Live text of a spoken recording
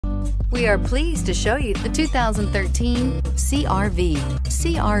We are pleased to show you the 2013 CR-V.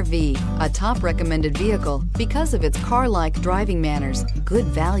 CR-V, a top recommended vehicle because of its car-like driving manners, good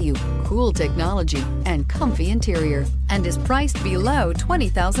value, cool technology, and comfy interior, and is priced below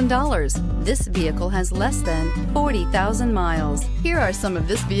 $20,000. This vehicle has less than 40,000 miles. Here are some of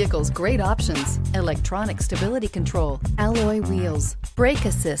this vehicle's great options: electronic stability control, alloy wheels, brake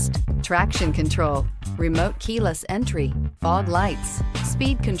assist, traction control, remote keyless entry, fog lights,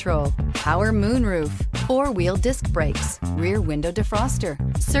 speed control, power moonroof, four-wheel disc brakes, rear window defroster.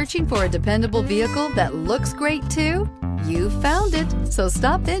 Searching for a dependable vehicle that looks great too? You found it, so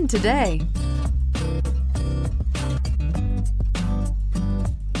stop in today.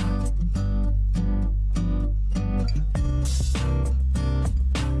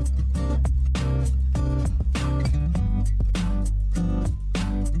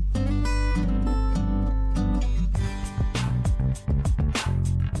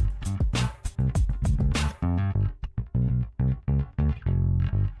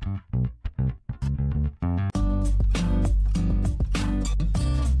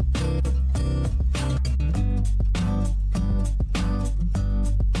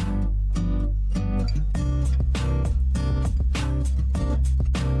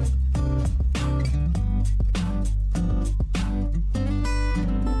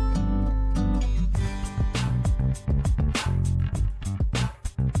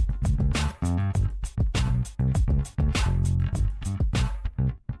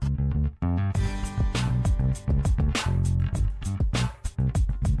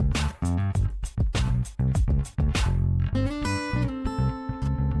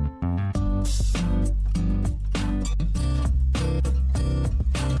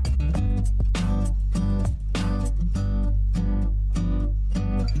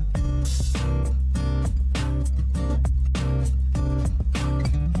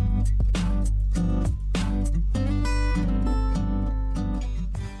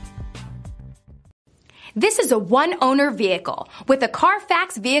 This is a one-owner vehicle with a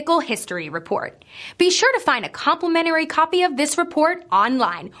Carfax Vehicle History Report. Be sure to find a complimentary copy of this report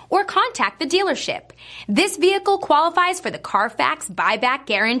online or contact the dealership. This vehicle qualifies for the Carfax Buyback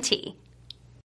Guarantee.